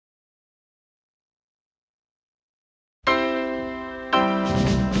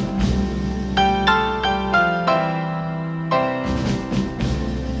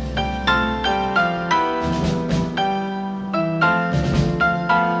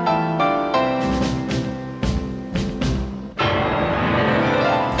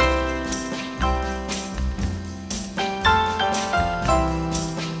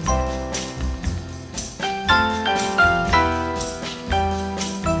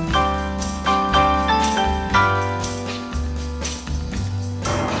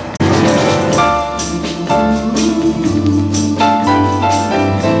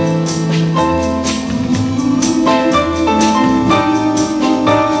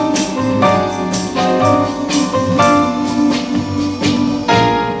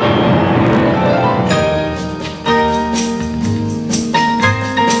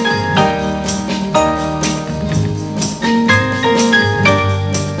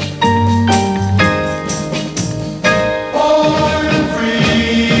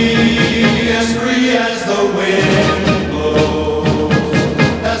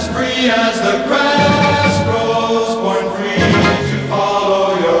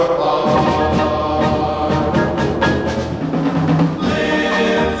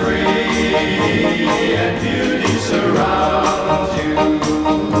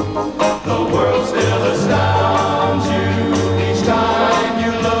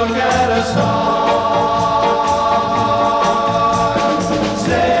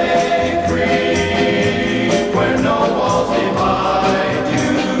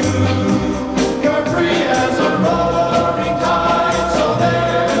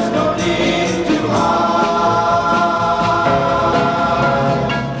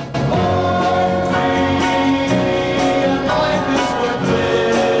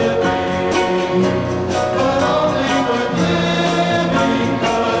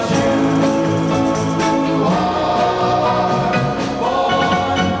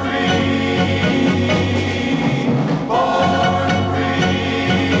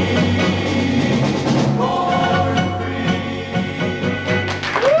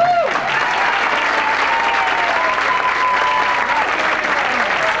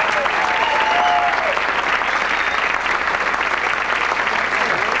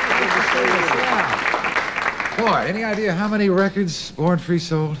how many records Born Free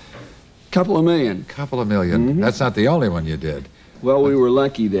sold? Couple of million. Couple of million. That's not the only one you did. Well, we were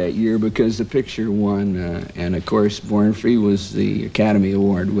lucky that year because the picture won, and of course, Born Free was the Academy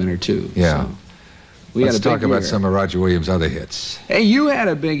Award winner too. Yeah. So we Let's had a big talk about year. some of Roger Williams' other hits. Hey, you had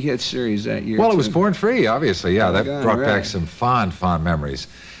a big hit series that year. Well, it too. was Born Free, obviously. Yeah, that God, brought right. back some fond memories.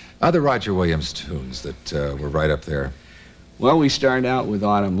 Other Roger Williams tunes that were right up there. Well, we started out with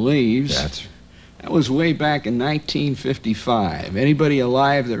Autumn Leaves. That was way back in 1955. Anybody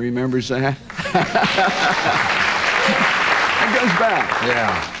alive that remembers that? It goes back.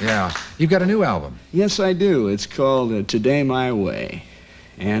 Yeah. You've got a new album. Yes, I do. It's called Today My Way.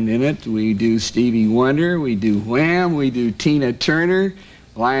 And in it, we do Stevie Wonder, we do Wham, we do Tina Turner,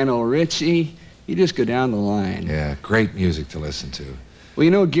 Lionel Richie. You just go down the line. Yeah, great music to listen to. Well,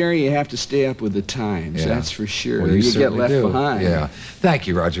 you know, Gary, you have to stay up with the times. Yeah. That's for sure. Well, you get certainly left do. behind. Yeah. Thank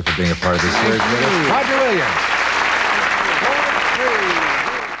you, Roger, for being a part of this series. Roger Williams.